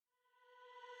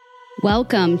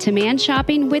Welcome to Man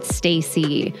Shopping with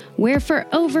Stacy, where for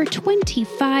over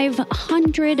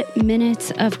 2,500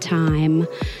 minutes of time,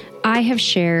 I have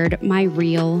shared my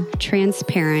real,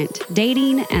 transparent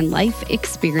dating and life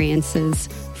experiences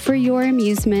for your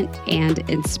amusement and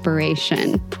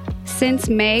inspiration. Since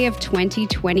May of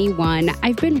 2021,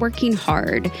 I've been working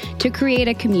hard to create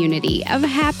a community of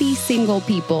happy single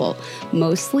people,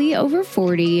 mostly over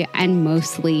 40 and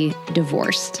mostly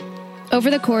divorced. Over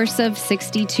the course of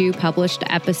 62 published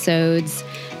episodes,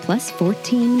 plus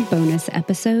 14 bonus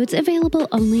episodes available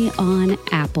only on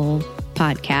Apple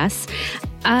Podcasts,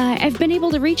 I've been able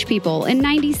to reach people in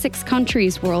 96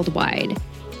 countries worldwide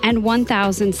and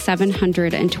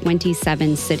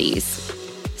 1,727 cities.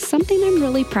 Something I'm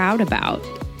really proud about.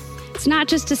 It's not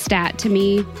just a stat to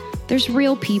me. There's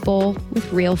real people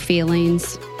with real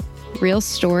feelings, real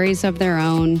stories of their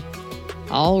own,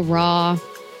 all raw,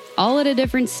 all at a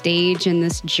different stage in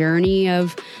this journey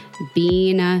of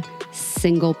being a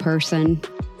single person.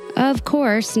 Of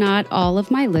course, not all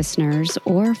of my listeners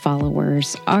or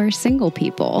followers are single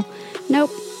people.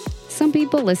 Nope. Some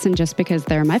people listen just because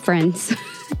they're my friends.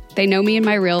 They know me in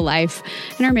my real life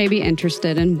and are maybe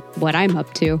interested in what I'm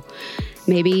up to.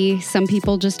 Maybe some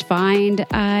people just find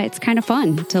it's kind of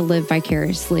fun to live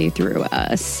vicariously through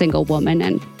a single woman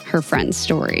and her friends'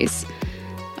 stories.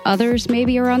 Others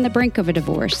maybe are on the brink of a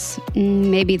divorce.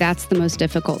 Maybe that's the most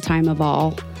difficult time of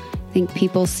all. I think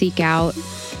people seek out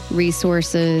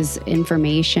resources,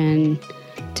 information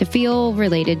to feel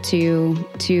related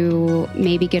to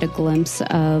maybe get a glimpse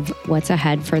of what's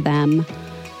ahead for them,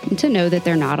 and to know that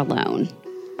they're not alone.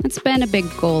 That's been a big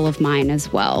goal of mine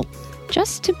as well,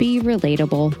 just to be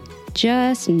relatable.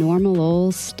 Just normal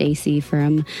old Stacy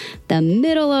from the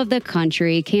middle of the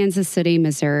country, Kansas City,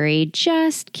 Missouri,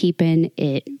 just keeping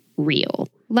it real.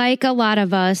 Like a lot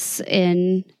of us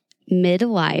in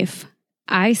midlife,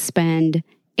 I spend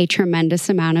a tremendous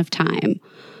amount of time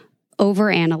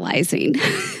overanalyzing.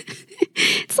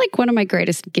 It's like one of my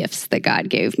greatest gifts that God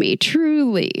gave me,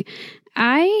 truly.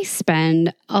 I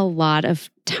spend a lot of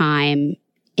time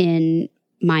in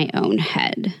my own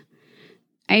head.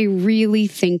 I really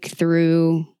think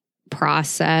through,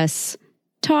 process,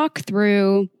 talk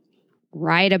through,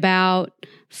 write about,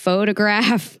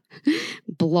 photograph,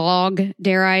 blog,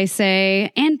 dare I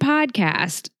say, and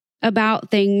podcast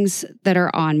about things that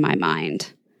are on my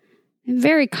mind. I'm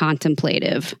very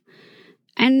contemplative.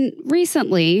 And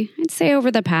recently, I'd say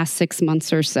over the past 6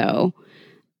 months or so,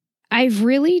 I've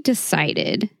really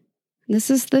decided, this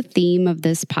is the theme of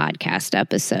this podcast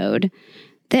episode,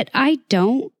 that I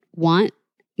don't want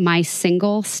my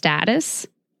single status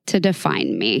to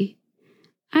define me.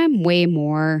 I'm way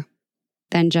more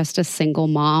than just a single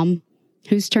mom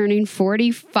who's turning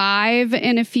 45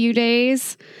 in a few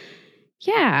days.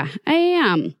 Yeah, I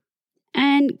am.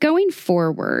 And going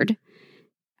forward,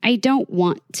 I don't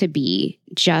want to be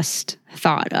just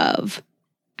thought of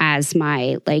as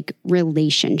my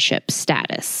relationship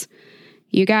status.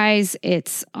 You guys,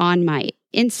 it's on my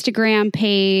Instagram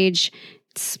page.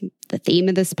 It's the theme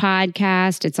of this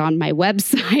podcast. It's on my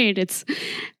website. It's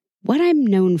what I'm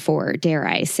known for, dare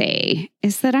I say,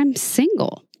 is that I'm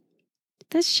single.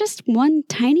 That's just one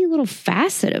tiny little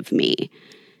facet of me.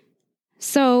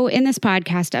 So in this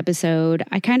podcast episode,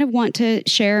 I kind of want to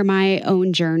share my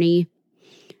own journey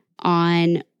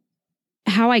on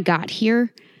how I got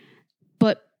here,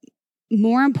 but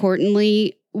more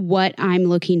importantly, what I'm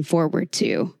looking forward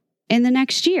to in the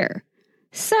next year.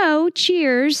 So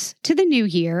cheers to the new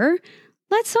year.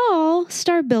 Let's all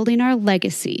start building our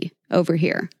legacy over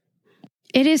here.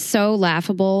 It is so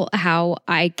laughable how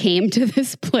I came to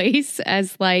this place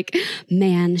as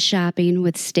man shopping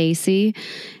with Stacy.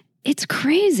 It's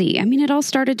crazy. I mean, it all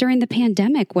started during the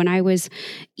pandemic when I was,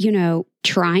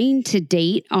 trying to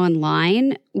date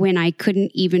online when I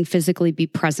couldn't even physically be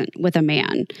present with a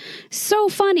man. So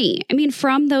funny. I mean,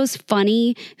 from those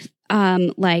funny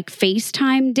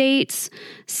FaceTime dates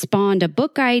spawned a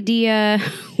book idea,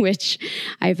 which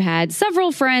I've had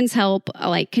several friends help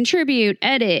contribute,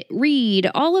 edit, read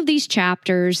all of these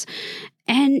chapters.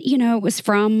 And, it was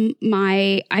from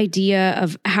my idea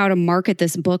of how to market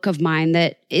this book of mine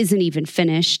that isn't even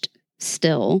finished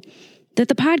still, that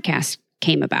the podcast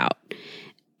came about.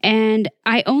 And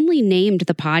I only named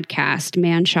the podcast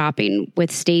Man Shopping with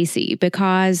Stacy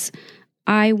because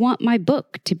I want my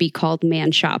book to be called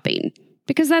Man Shopping,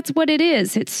 because that's what it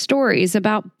is. It's stories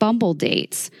about Bumble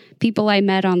dates, people I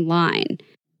met online.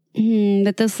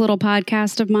 But this little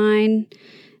podcast of mine,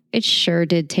 it sure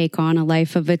did take on a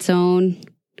life of its own.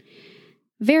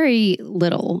 Very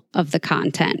little of the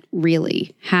content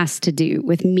really has to do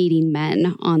with meeting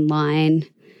men online.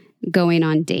 going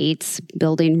on dates,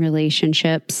 building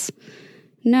relationships.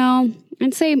 No,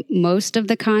 I'd say most of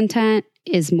the content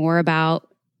is more about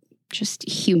just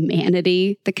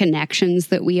humanity, the connections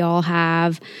that we all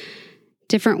have,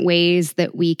 different ways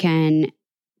that we can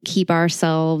keep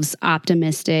ourselves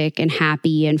optimistic and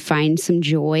happy and find some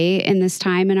joy in this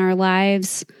time in our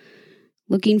lives.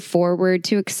 Looking forward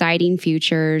to exciting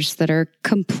futures that are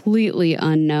completely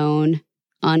unknown,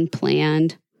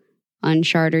 unplanned,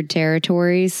 uncharted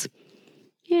territories.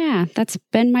 Yeah, that's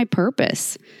been my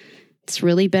purpose. It's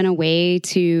really been a way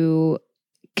to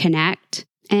connect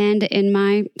and, in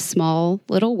my small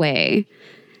little way,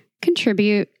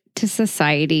 contribute to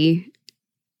society.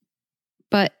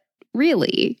 But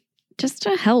really, just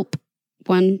to help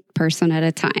one person at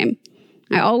a time.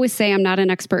 I always say I'm not an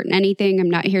expert in anything. I'm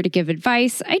not here to give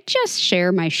advice. I just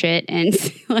share my shit and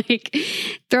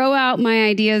throw out my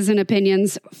ideas and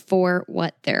opinions for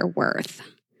what they're worth.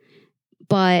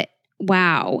 But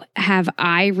wow, have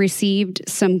I received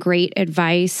some great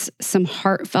advice, some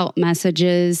heartfelt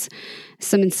messages,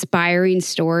 some inspiring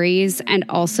stories, and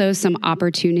also some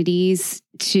opportunities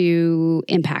to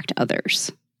impact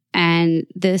others. And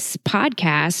this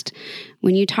podcast,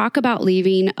 when you talk about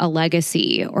leaving a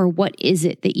legacy or what is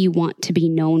it that you want to be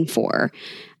known for,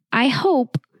 I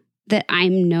hope that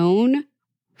I'm known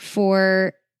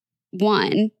for,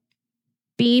 one,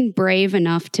 being brave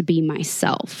enough to be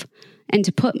myself and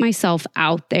to put myself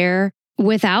out there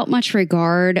without much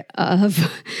regard of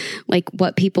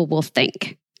what people will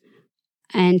think,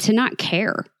 and to not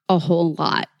care a whole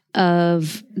lot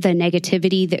of the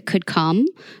negativity that could come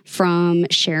from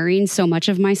sharing so much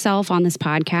of myself on this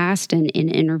podcast and in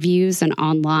interviews and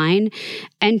online,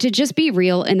 and to just be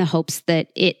real in the hopes that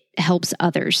it helps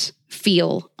others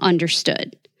feel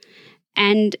understood.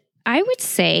 And I would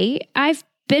say I've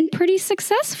been pretty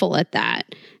successful at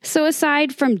that. So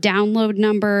aside from download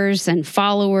numbers and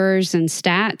followers and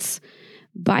stats,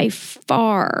 by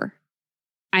far,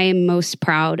 I am most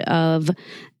proud of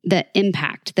the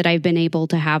impact that I've been able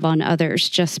to have on others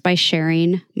just by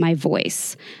sharing my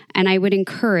voice. And I would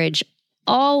encourage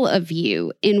all of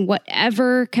you, in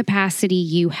whatever capacity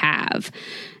you have,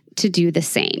 to do the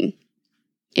same.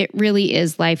 It really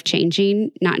is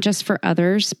life-changing, not just for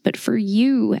others, but for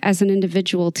you as an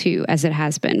individual too, as it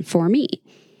has been for me.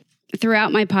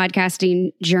 Throughout my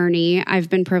podcasting journey, I've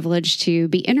been privileged to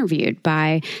be interviewed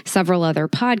by several other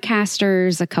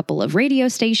podcasters, a couple of radio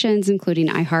stations, including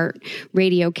iHeart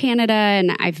Radio Canada,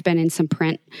 and I've been in some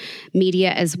print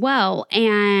media as well.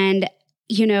 And,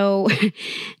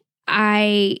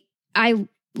 I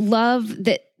love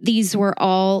that these were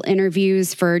all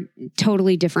interviews for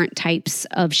totally different types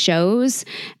of shows,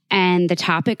 and the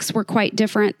topics were quite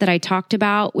different that I talked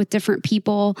about with different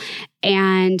people.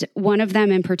 And one of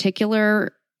them in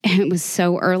particular, it was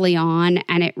so early on,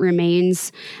 and it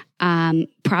remains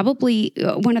probably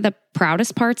one of the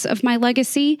proudest parts of my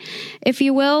legacy, if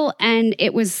you will. And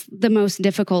it was the most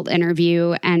difficult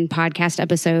interview and podcast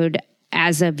episode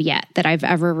as of yet that I've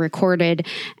ever recorded.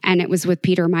 And it was with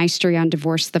Peter Maestri on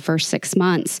Divorce the First 6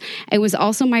 Months. It was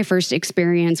also my first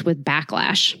experience with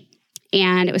backlash.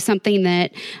 And it was something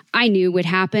that I knew would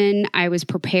happen. I was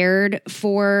prepared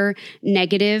for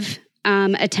negative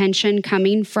attention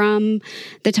coming from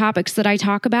the topics that I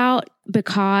talk about,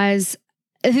 because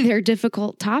they're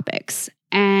difficult topics.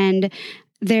 And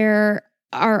there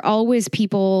are always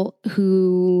people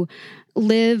who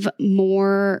live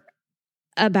more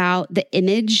about the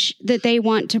image that they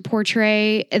want to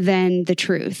portray than the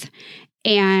truth.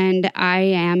 And I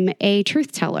am a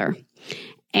truth teller.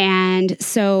 And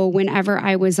so whenever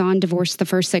I was on Divorce the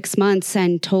First 6 Months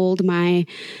and told my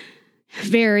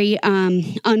very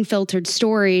unfiltered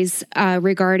stories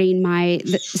regarding my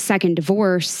second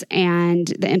divorce and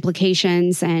the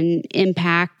implications and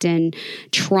impact and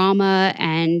trauma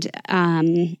and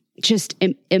just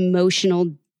emotional,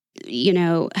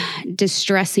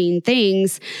 distressing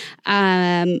things,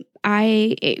 it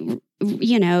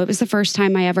was the first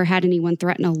time I ever had anyone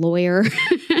threaten a lawyer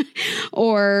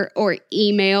or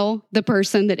email the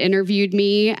person that interviewed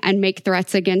me and make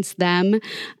threats against them,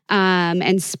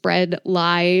 and spread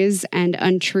lies and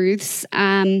untruths.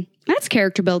 That's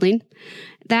character building.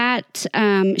 That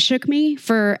shook me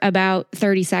for about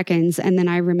 30 seconds. And then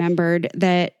I remembered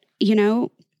that,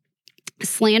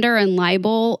 slander and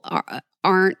libel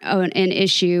aren't an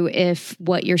issue if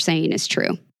what you're saying is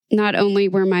true. Not only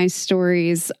were my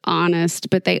stories honest,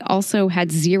 but they also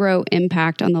had zero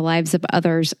impact on the lives of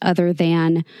others other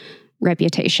than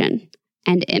reputation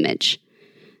and image.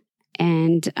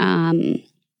 And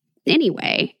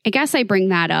anyway, I guess I bring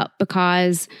that up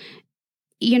because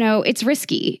it's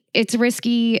risky. It's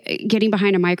risky getting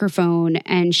behind a microphone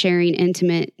and sharing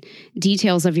intimate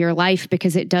details of your life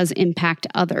because it does impact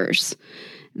others.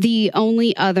 The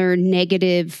only other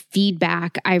negative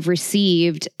feedback I've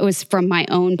received was from my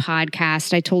own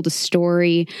podcast. I told a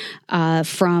story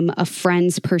from a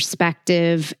friend's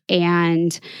perspective,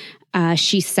 and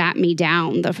she sat me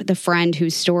down, the friend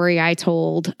whose story I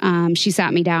told. She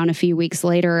sat me down a few weeks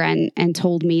later and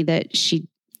told me that she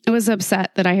was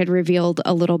upset that I had revealed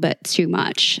a little bit too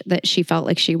much, that she felt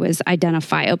like she was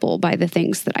identifiable by the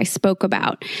things that I spoke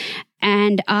about.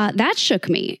 And that shook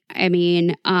me. I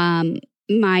mean,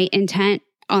 my intent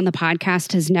on the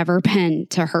podcast has never been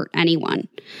to hurt anyone.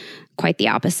 Quite the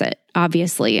opposite,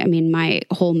 obviously. I mean, my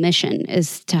whole mission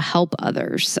is to help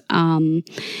others.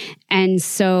 And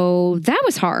so that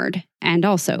was hard, and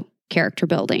also character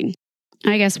building.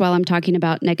 I guess while I'm talking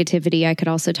about negativity, I could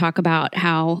also talk about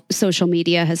how social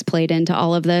media has played into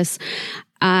all of this.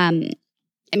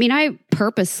 I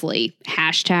purposely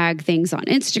hashtag things on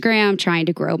Instagram, trying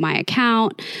to grow my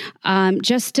account,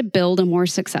 just to build a more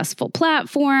successful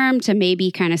platform, to maybe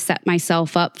kind of set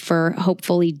myself up for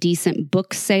hopefully decent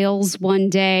book sales one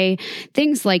day,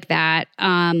 things like that.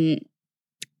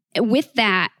 With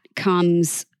that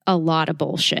comes a lot of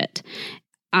bullshit.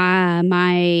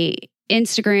 My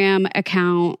Instagram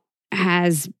account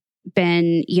has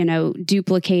been,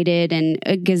 duplicated, and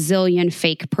a gazillion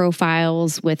fake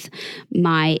profiles with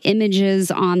my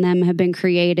images on them have been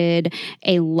created.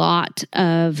 A lot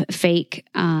of fake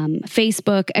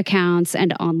Facebook accounts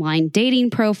and online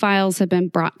dating profiles have been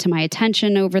brought to my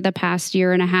attention over the past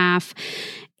year and a half.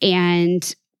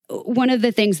 And one of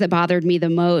the things that bothered me the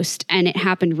most, and it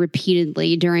happened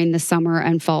repeatedly during the summer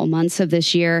and fall months of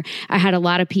this year, I had a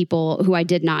lot of people who I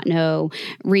did not know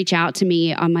reach out to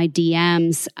me on my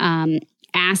DMs,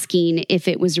 asking if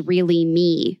it was really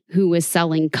me who was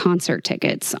selling concert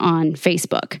tickets on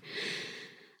Facebook.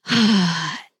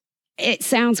 It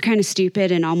sounds kind of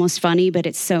stupid and almost funny, but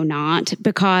it's so not,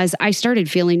 because I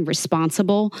started feeling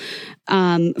responsible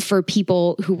for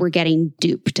people who were getting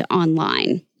duped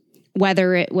online.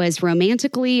 Whether it was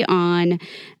romantically on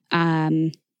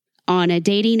a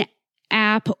dating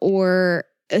app or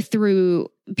through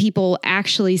people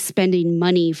actually spending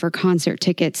money for concert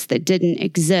tickets that didn't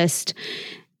exist.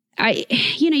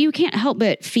 You can't help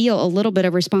but feel a little bit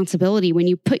of responsibility when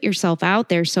you put yourself out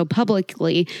there so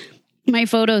publicly. My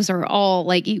photos are all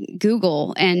like, you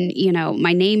Google and,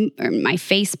 my name or my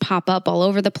face pop up all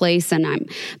over the place, and I'm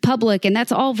public, and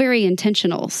that's all very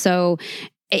intentional. So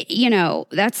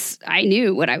I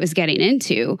knew what I was getting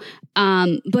into.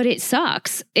 But it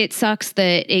sucks. It sucks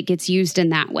that it gets used in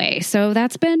that way. So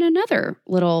that's been another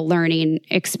little learning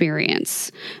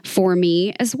experience for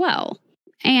me as well.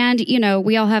 And,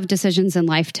 we all have decisions in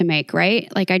life to make, right?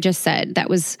 Like I just said, that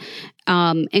was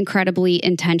incredibly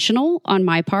intentional on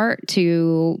my part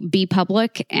to be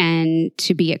public and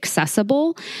to be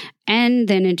accessible. And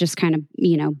then it just kind of,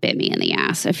 bit me in the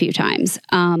ass a few times,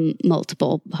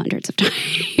 multiple hundreds of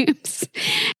times.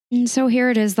 And so here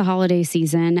it is, the holiday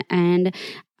season. And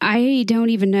I don't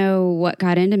even know what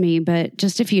got into me, but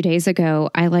just a few days ago,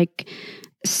 I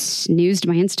snoozed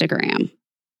my Instagram.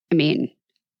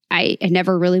 I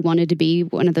never really wanted to be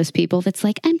one of those people that's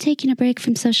like, I'm taking a break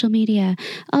from social media,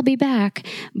 I'll be back.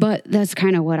 But that's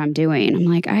kind of what I'm doing. I'm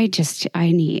like, I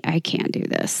can't do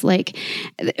this. Like,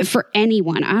 for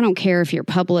anyone, I don't care if you're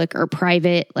public or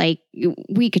private,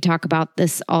 we could talk about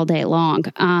this all day long.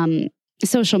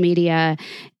 Social media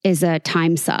is a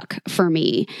time suck for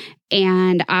me,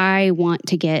 and I want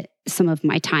to get some of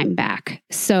my time back.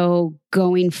 So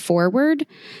going forward,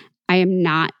 I am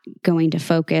not going to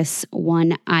focus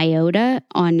one iota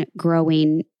on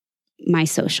growing my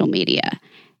social media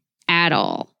at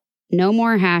all. No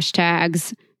more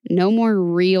hashtags, no more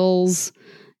reels.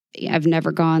 I've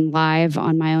never gone live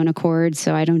on my own accord,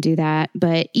 so I don't do that.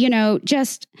 But,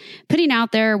 just putting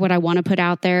out there what I want to put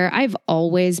out there. I've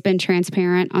always been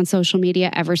transparent on social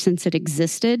media ever since it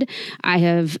existed. I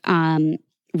have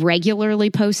regularly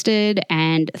posted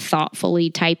and thoughtfully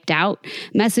typed out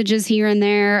messages here and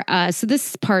there. So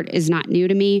this part is not new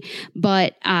to me,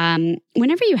 but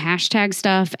whenever you hashtag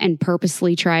stuff and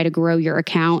purposely try to grow your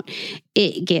account,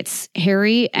 it gets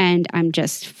hairy, and I'm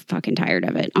just fucking tired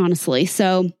of it, honestly.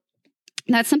 So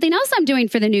that's something else I'm doing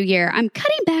for the new year. I'm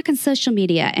cutting back on social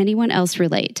media. Anyone else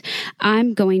relate?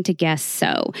 I'm going to guess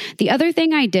so. The other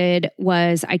thing I did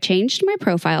was I changed my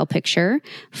profile picture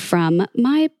from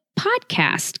my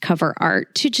podcast cover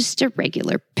art to just a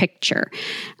regular picture.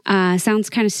 Sounds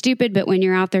kind of stupid, but when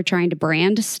you're out there trying to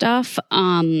brand stuff,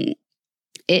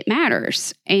 it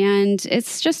matters. And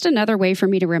it's just another way for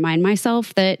me to remind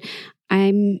myself that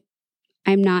I'm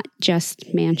I'm not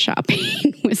just man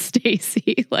shopping with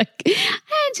Stacy. Like,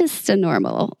 I'm just a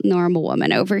normal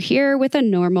woman over here with a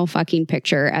normal fucking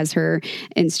picture as her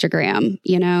Instagram,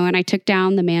 and I took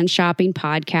down the man shopping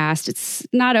podcast. It's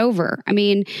not over. I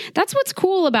mean, that's what's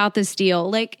cool about this deal.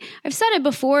 Like, I've said it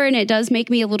before and it does make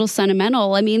me a little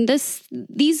sentimental. I mean,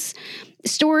 these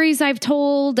stories I've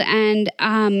told and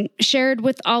shared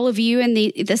with all of you and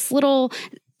this little,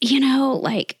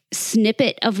 like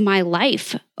snippet of my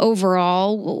life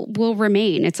overall will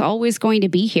remain. It's always going to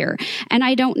be here. And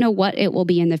I don't know what it will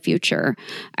be in the future.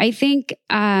 I think,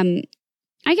 I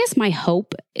guess my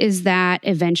hope is that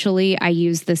eventually I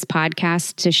use this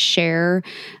podcast to share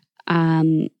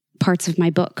parts of my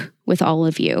book with all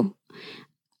of you.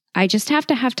 I just have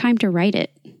to have time to write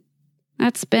it.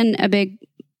 That's been a big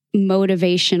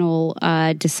motivational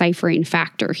deciphering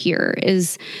factor here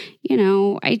is,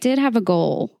 I did have a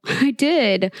goal. I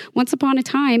did. Once upon a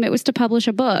time, it was to publish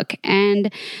a book.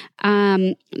 And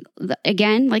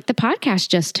again, like the podcast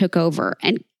just took over.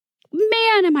 And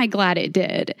man, am I glad it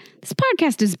did. This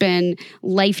podcast has been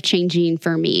life-changing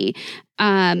for me.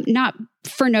 Not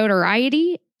for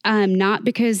notoriety, not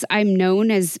because I'm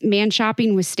known as Man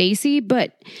Shopping with Stacy,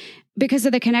 but because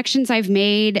of the connections I've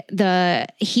made, the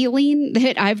healing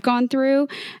that I've gone through.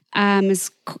 I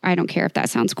don't care if that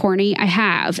sounds corny. I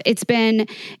have. It's been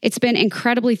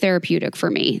incredibly therapeutic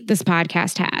for me. This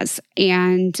podcast has,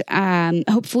 and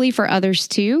hopefully for others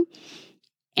too.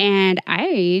 And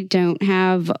I don't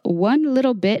have one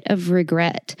little bit of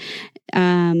regret,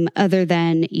 other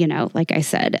than, like I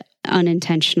said,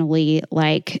 unintentionally,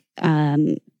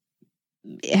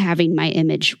 having my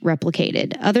image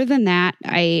replicated. Other than that,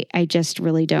 I just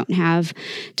really don't have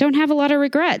a lot of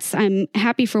regrets. I'm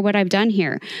happy for what I've done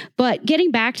here. But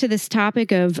getting back to this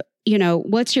topic of,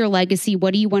 what's your legacy?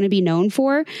 What do you want to be known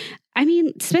for? I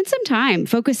mean, spend some time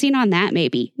focusing on that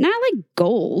maybe. Not like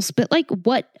goals, but like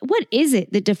what is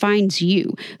it that defines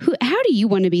you? How do you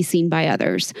want to be seen by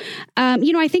others?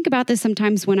 I think about this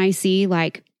sometimes when I see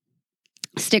like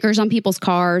stickers on people's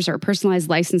cars or personalized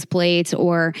license plates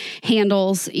or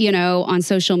handles, on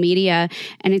social media.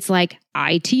 And it's like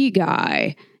IT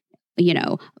guy,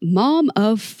 mom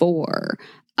of 4,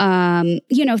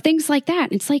 things like that.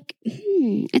 It's like,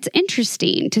 it's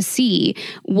interesting to see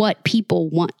what people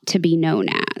want to be known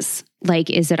as. Like,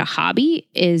 is it a hobby?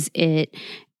 Is it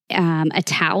a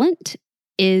talent?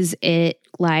 Is it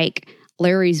like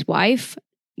Larry's wife?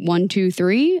 1, 2,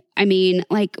 3. I mean,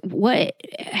 like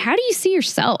how do you see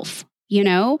yourself,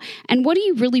 and what do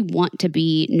you really want to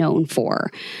be known for?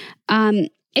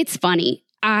 It's funny.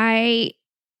 I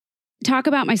talk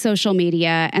about my social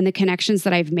media and the connections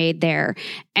that I've made there.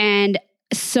 And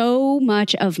so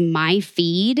much of my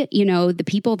feed, the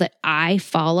people that I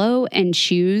follow and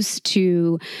choose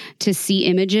to see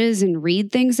images and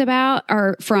read things about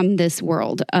are from this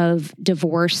world of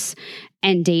divorce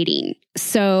and dating.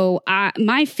 So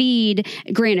my feed,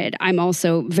 granted, I'm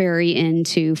also very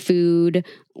into food,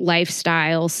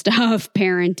 lifestyle stuff,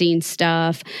 parenting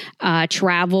stuff,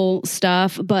 travel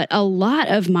stuff, but a lot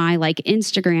of my like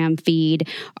Instagram feed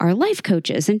are life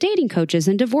coaches and dating coaches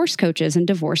and divorce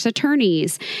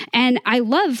attorneys. And I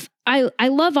love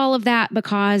all of that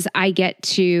because I get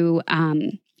to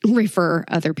refer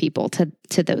other people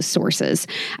to those sources.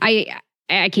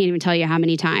 I can't even tell you how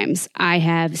many times I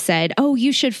have said, oh,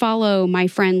 you should follow my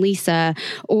friend Lisa,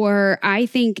 or I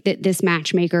think that this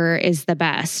matchmaker is the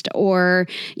best, or,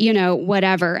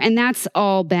 whatever. And that's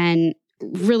all been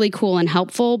really cool and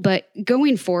helpful. But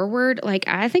going forward, like,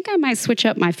 I think I might switch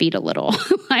up my feed a little.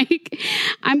 Like,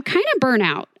 I'm kind of burnt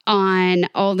out on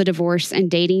all the divorce and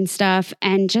dating stuff,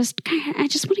 and I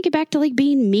just want to get back to like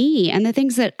being me and the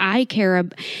things that I care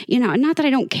about. Not that I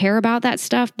don't care about that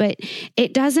stuff, but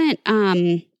it doesn't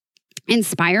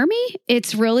inspire me.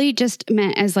 It's really just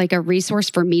meant as like a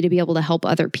resource for me to be able to help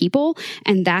other people,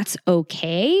 and that's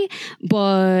okay.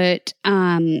 But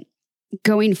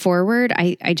going forward,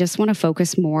 I just want to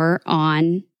focus more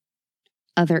on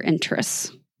other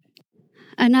interests.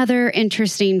 Another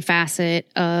interesting facet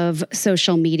of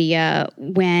social media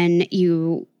when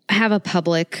you have a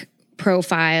public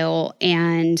profile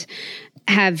and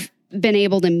have been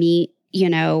able to meet,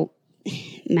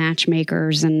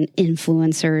 matchmakers and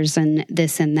influencers and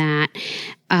this and that,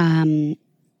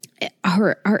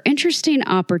 are interesting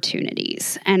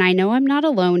opportunities. And I know I'm not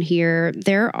alone here.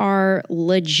 There are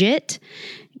legit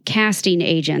casting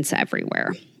agents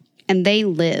everywhere, and they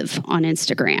live on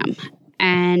Instagram.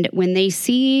 And when they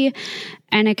see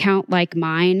an account like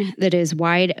mine that is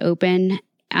wide open,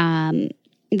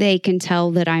 they can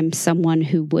tell that I'm someone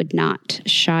who would not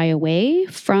shy away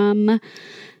from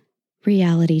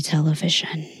reality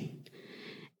television.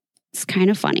 It's kind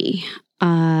of funny.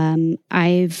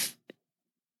 I've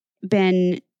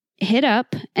been hit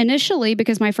up initially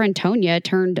because my friend Tonya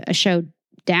turned a show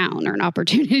down, or an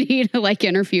opportunity to like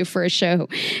interview for a show.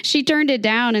 She turned it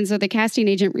down. And so the casting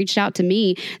agent reached out to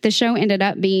me. The show ended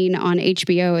up being on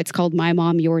HBO. It's called My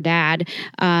Mom, Your Dad.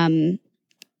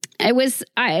 It was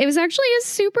actually a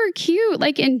super cute,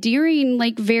 like endearing,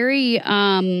 like very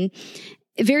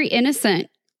innocent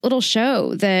little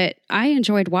show that I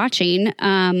enjoyed watching.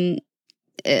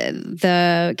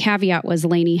 The caveat was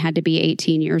Lainey had to be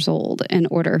 18 years old in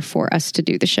order for us to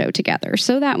do the show together.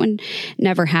 So that one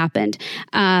never happened.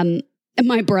 My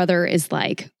brother is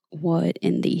like, what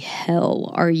in the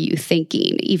hell are you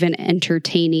thinking, even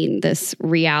entertaining this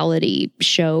reality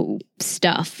show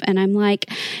stuff? And I'm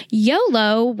like,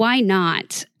 YOLO, why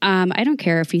not? I don't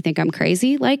care if you think I'm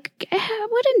crazy. Like,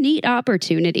 what a neat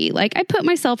opportunity. Like, I put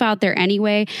myself out there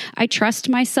anyway. I trust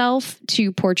myself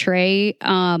to portray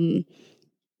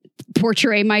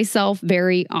myself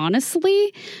very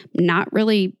honestly, not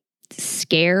really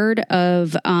scared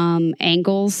of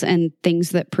angles and things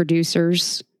that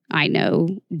producers I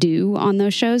know do on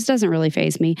those shows. Doesn't really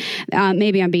faze me.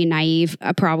 Maybe I'm being naive,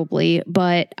 probably,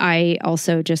 but I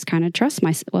also just kind of trust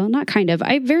myself. Well, not kind of.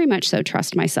 I very much so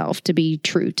trust myself to be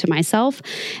true to myself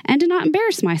and to not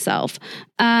embarrass myself.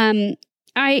 I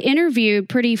interviewed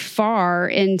pretty far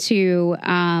into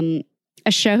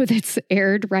a show that's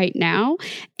aired right now,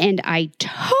 and I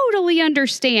totally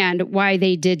understand why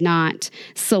they did not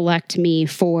select me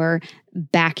for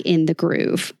Back in the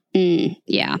Groove.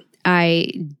 Yeah,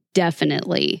 I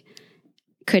definitely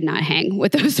could not hang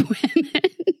with those women.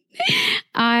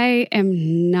 I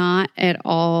am not at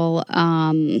all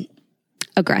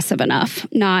aggressive enough.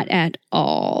 Not at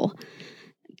all.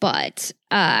 But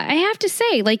I have to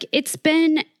say, like, it's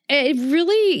been a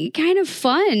really kind of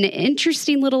fun,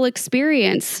 interesting little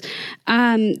experience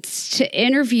to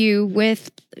interview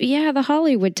with, the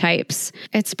Hollywood types.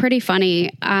 It's pretty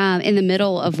funny. In the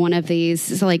middle of one of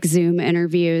these like Zoom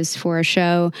interviews for a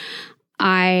show,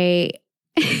 I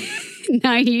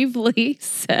naively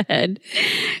said,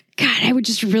 God, I would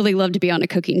just really love to be on a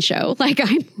cooking show. Like,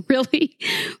 I really,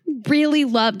 really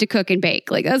love to cook and bake.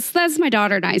 Like, that's my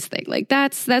daughter and I's thing. Like,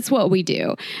 that's what we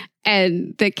do.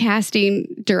 And the casting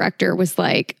director was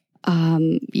like,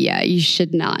 yeah, you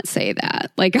should not say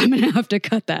that. Like, I'm going to have to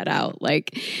cut that out.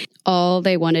 Like, all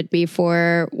they wanted me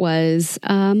for was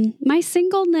my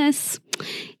singleness.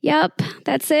 Yep,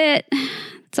 that's it.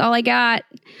 That's all I got.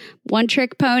 One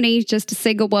trick pony, just a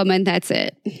single woman. That's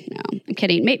it. No, I'm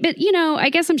kidding. But, I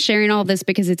guess I'm sharing all this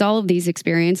because it's all of these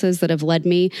experiences that have led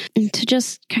me to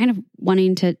just kind of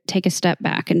wanting to take a step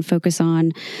back and focus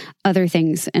on other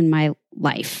things in my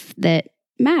life that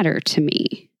matter to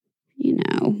me.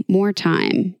 More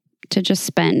time to just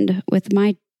spend with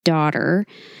my daughter,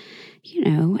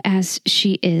 as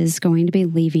she is going to be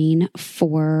leaving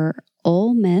for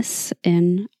Ole Miss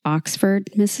in Oxford,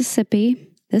 Mississippi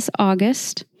this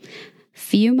August.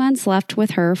 Few months left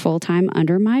with her full-time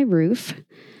under my roof.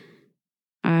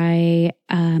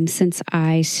 Since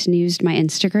I snoozed my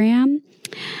Instagram,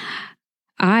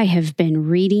 I have been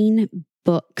reading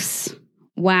books.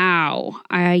 Wow.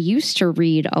 I used to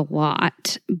read a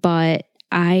lot, but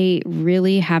I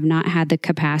really have not had the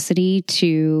capacity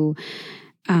to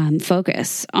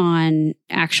focus on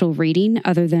actual reading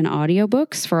other than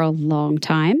audiobooks for a long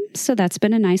time. So that's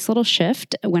been a nice little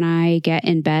shift. When I get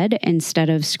in bed, instead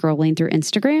of scrolling through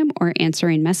Instagram or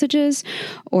answering messages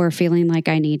or feeling like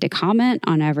I need to comment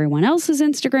on everyone else's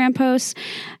Instagram posts,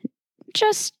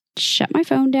 just shut my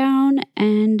phone down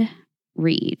and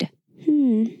read.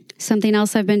 Something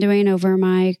else I've been doing over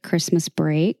my Christmas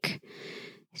break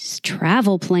is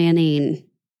travel planning.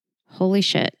 Holy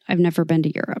shit, I've never been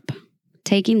to Europe.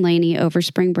 Taking Lainey over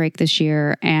spring break this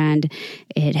year, and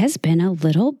it has been a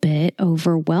little bit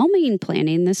overwhelming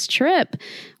planning this trip.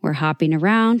 We're hopping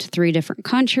around 3 different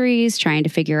countries, trying to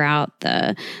figure out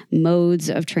the modes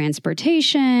of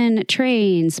transportation,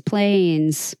 trains,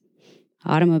 planes,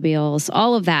 automobiles,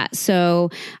 all of that. So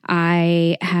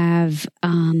I have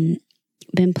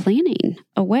been planning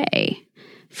away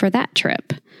for that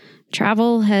trip.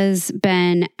 Travel has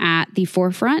been at the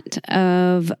forefront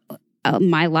of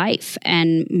my life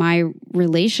and my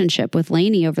relationship with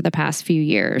Lainey over the past few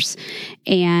years.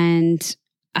 And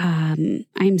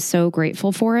I'm so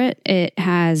grateful for it. It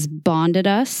has bonded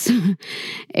us.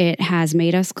 It has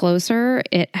made us closer.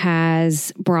 It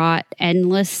has brought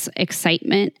endless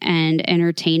excitement and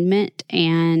entertainment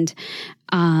and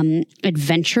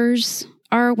adventures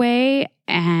our way.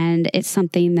 And it's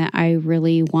something that I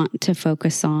really want to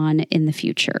focus on in the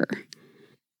future.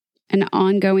 An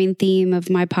ongoing theme of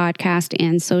my podcast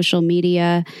and social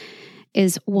media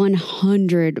is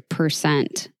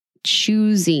 100%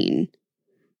 choosing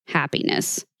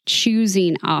happiness,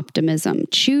 choosing optimism,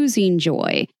 choosing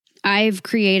joy. I've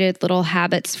created little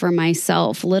habits for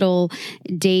myself, little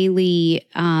daily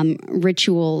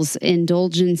rituals,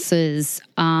 indulgences,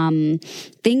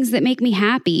 things that make me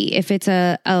happy. If it's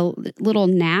a little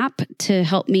nap to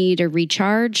help me to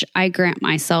recharge, I grant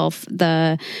myself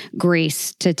the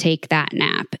grace to take that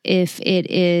nap. If it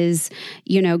is,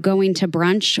 going to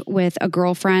brunch with a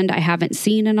girlfriend I haven't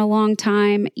seen in a long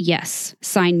time, yes,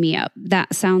 sign me up.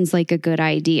 That sounds like a good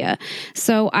idea.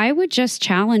 So I would just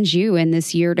challenge you in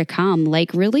this year to come,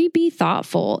 really be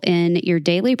thoughtful in your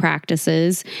daily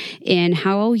practices, in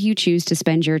how you choose to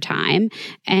spend your time.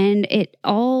 And it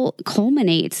all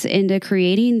culminates into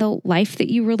creating the life that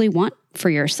you really want for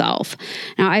yourself.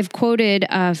 Now, I've quoted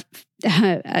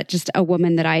just a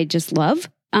woman that I just love,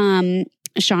 Shauna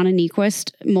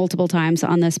Niequist, multiple times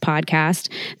on this podcast,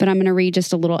 but I'm going to read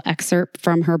just a little excerpt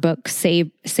from her book,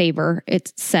 Savor.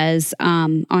 It says,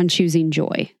 on choosing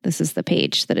joy. This is the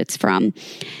page that it's from.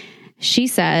 She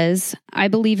says, I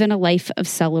believe in a life of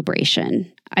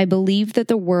celebration. I believe that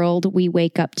the world we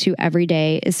wake up to every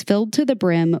day is filled to the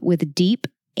brim with deep,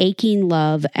 aching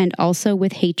love and also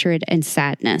with hatred and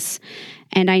sadness.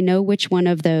 And I know which one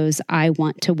of those I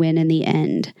want to win in the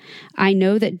end. I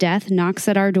know that death knocks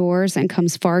at our doors and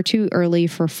comes far too early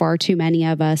for far too many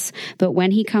of us. But when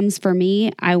he comes for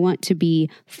me, I want to be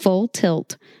full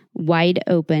tilt, wide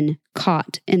open,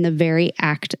 caught in the very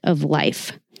act of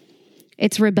life.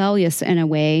 It's rebellious in a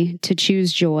way to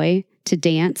choose joy, to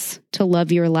dance, to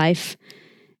love your life.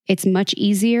 It's much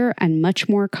easier and much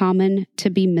more common to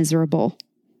be miserable.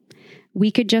 We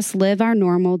could just live our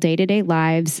normal day-to-day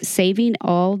lives, saving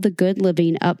all the good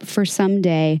living up for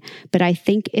someday, but I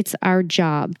think it's our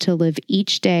job to live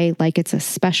each day like it's a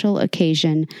special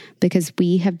occasion because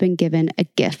we have been given a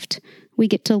gift. We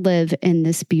get to live in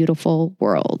this beautiful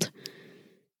world.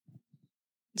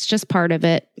 It's just part of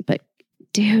it, but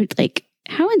dude,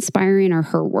 how inspiring are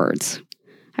her words?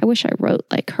 I wish I wrote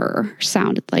like her,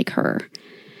 sounded like her.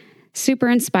 Super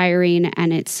inspiring,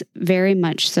 and it's very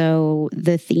much so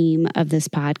the theme of this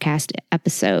podcast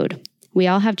episode. We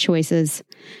all have choices.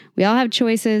 We all have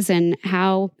choices in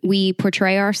how we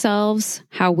portray ourselves,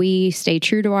 how we stay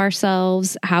true to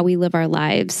ourselves, how we live our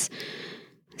lives.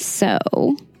 So,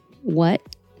 what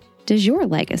does your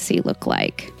legacy look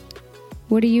like?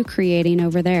 What are you creating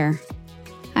over there?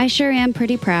 I sure am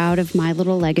pretty proud of my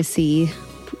little legacy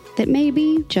that may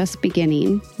be just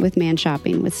beginning with Man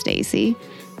Shopping with Stacy,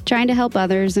 trying to help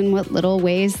others in what little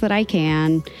ways that I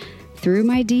can through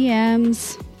my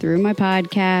DMs, through my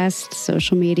podcast,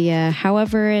 social media,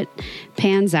 however it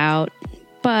pans out.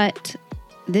 But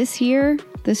this year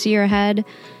ahead,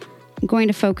 I'm going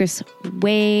to focus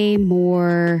way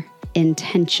more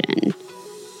intention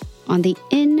on the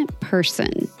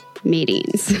in-person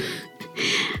meetings.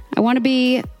 I want to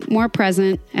be more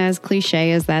present, as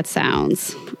cliche as that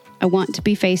sounds. I want to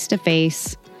be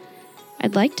face-to-face.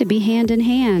 I'd like to be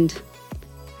hand-in-hand.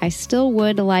 I still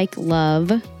would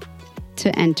love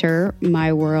to enter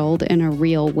my world in a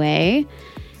real way.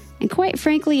 And quite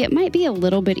frankly, it might be a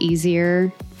little bit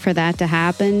easier for that to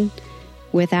happen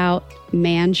without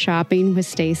Man Shopping with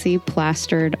Stacy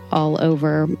plastered all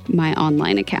over my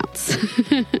online accounts.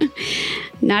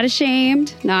 Not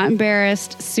ashamed, not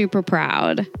embarrassed, super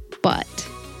proud, but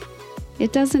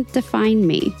it doesn't define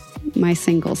me, my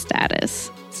single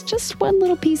status. It's just one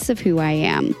little piece of who I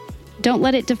am. Don't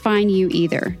let it define you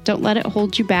either. Don't let it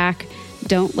hold you back.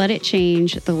 Don't let it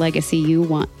change the legacy you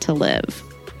want to live.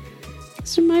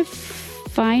 Those are my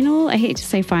I hate to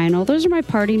say final, those are my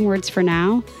parting words for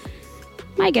now.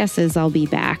 My guess is I'll be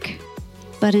back.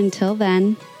 But until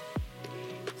then,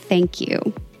 thank you.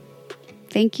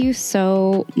 Thank you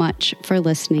so much for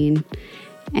listening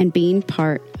and being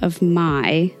part of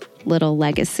my little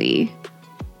legacy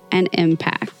and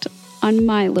impact on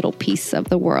my little piece of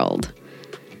the world.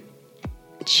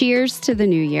 Cheers to the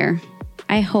new year.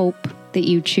 I hope that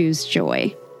you choose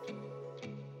joy.